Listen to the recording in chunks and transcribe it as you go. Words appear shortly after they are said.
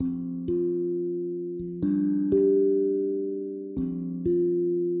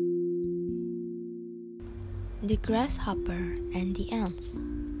The Grasshopper and the Ant.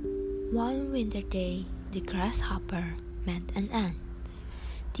 One winter day, the grasshopper met an ant.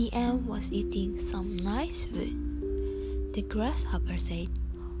 The ant was eating some nice food. The grasshopper said,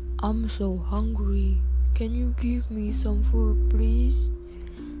 "I'm so hungry. Can you give me some food, please?"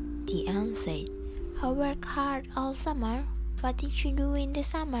 The ant said, "I worked hard all summer. What did you do in the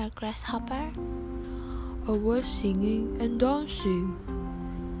summer, grasshopper?" "I was singing and dancing."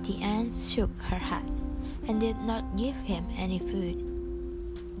 The ant shook her head and did not give him any food.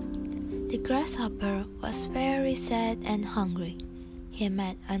 The grasshopper was very sad and hungry. He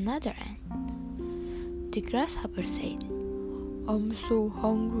met another ant. The grasshopper said, "I'm so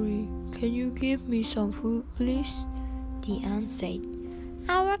hungry. Can you give me some food, please?" The ant said,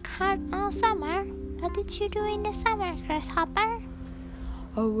 "I worked hard all summer. What did you do in the summer, grasshopper?"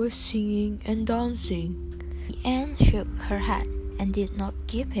 "I was singing and dancing." The ant shook her head and did not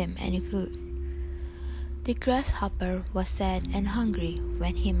give him any food. The grasshopper was sad and hungry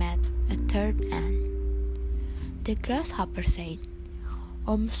when he met a third ant. The grasshopper said,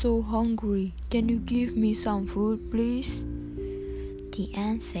 "I'm so hungry. Can you give me some food, please?" The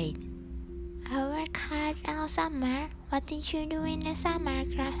ant said, "I worked hard all summer. What did you do in the summer,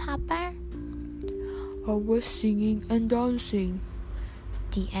 grasshopper?" "I was singing and dancing."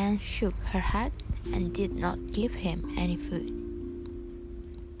 The ant shook her head and did not give him any food.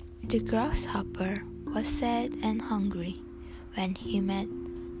 The grasshopper was sad and hungry when he met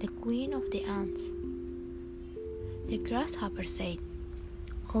the queen of the ants. The grasshopper said,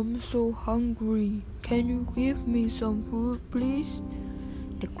 "I'm so hungry. Can you give me some food, please?"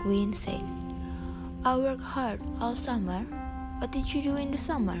 The queen said, "I worked hard all summer. What did you do in the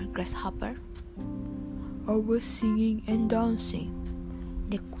summer, grasshopper?" "I was singing and dancing."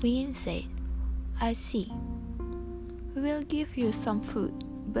 The queen said, "I see. We will give you some food,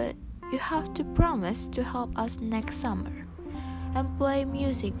 but you have to promise to help us next summer and play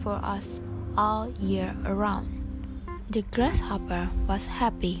music for us all year around." The grasshopper was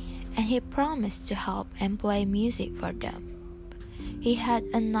happy and he promised to help and play music for them. He had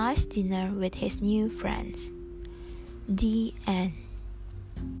a nice dinner with his new friends. The end.